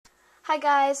Hi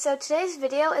guys, so today's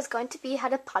video is going to be how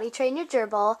to potty train your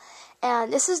gerbil,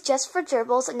 and this is just for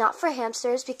gerbils and not for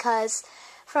hamsters because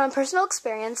from personal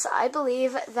experience I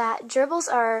believe that gerbils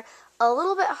are a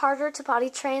little bit harder to potty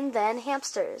train than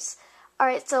hamsters.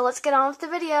 Alright, so let's get on with the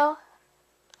video.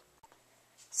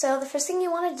 So the first thing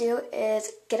you want to do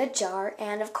is get a jar,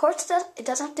 and of course it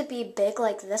doesn't have to be big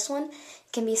like this one.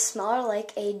 It can be smaller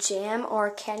like a jam or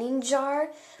canning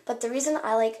jar, but the reason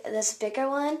I like this bigger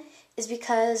one is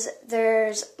because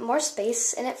there's more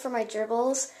space in it for my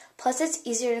gerbils, plus it's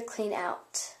easier to clean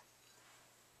out.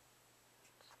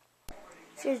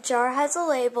 If your jar has a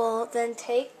label, then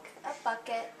take a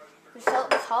bucket and fill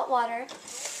it with hot water,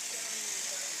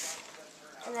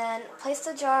 and then place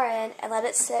the jar in and let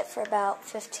it sit for about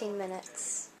 15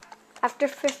 minutes. After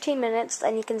 15 minutes,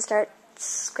 then you can start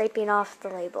scraping off the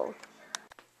label.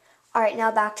 Alright,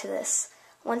 now back to this.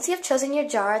 Once you have chosen your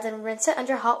jar, then rinse it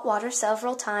under hot water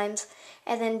several times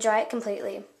and then dry it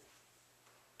completely.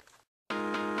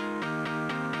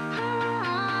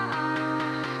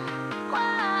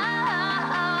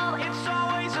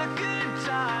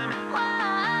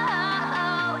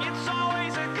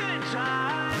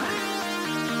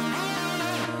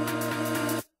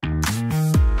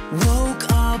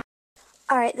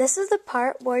 Alright, this is the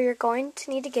part where you're going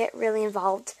to need to get really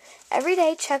involved. Every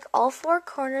day, check all four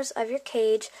corners of your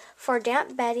cage for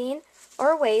damp bedding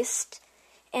or waste,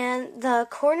 and the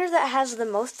corner that has the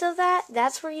most of that,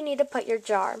 that's where you need to put your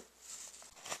jar.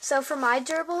 So for my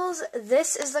gerbils,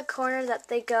 this is the corner that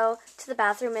they go to the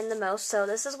bathroom in the most, so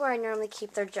this is where I normally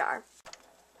keep their jar.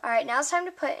 Alright, now it's time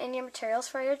to put in your materials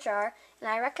for your jar, and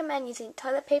I recommend using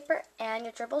toilet paper and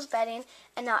your gerbil's bedding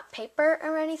and not paper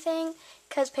or anything,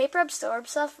 because paper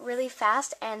absorbs stuff really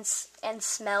fast and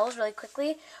smells really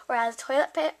quickly, whereas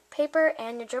toilet paper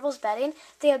and your gerbil's bedding,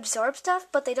 they absorb stuff,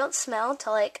 but they don't smell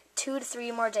until like 2 to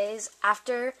 3 more days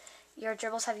after your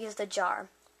gerbils have used the jar.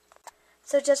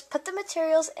 So just put the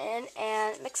materials in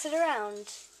and mix it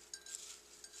around.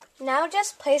 Now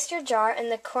just place your jar in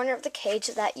the corner of the cage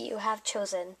that you have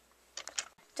chosen.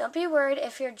 Don't be worried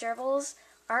if your gerbils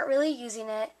aren't really using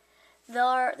it.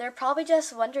 They're probably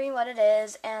just wondering what it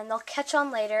is, and they'll catch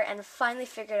on later and finally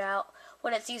figure out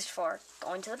what it's used for,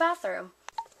 going to the bathroom.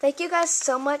 Thank you guys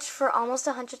so much for almost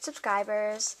 100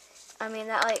 subscribers. I mean,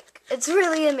 it's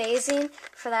really amazing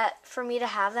for me to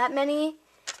have that many.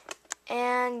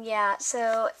 And yeah,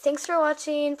 so thanks for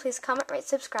watching. Please comment, rate,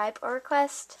 subscribe, or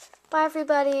request. Bye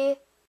everybody.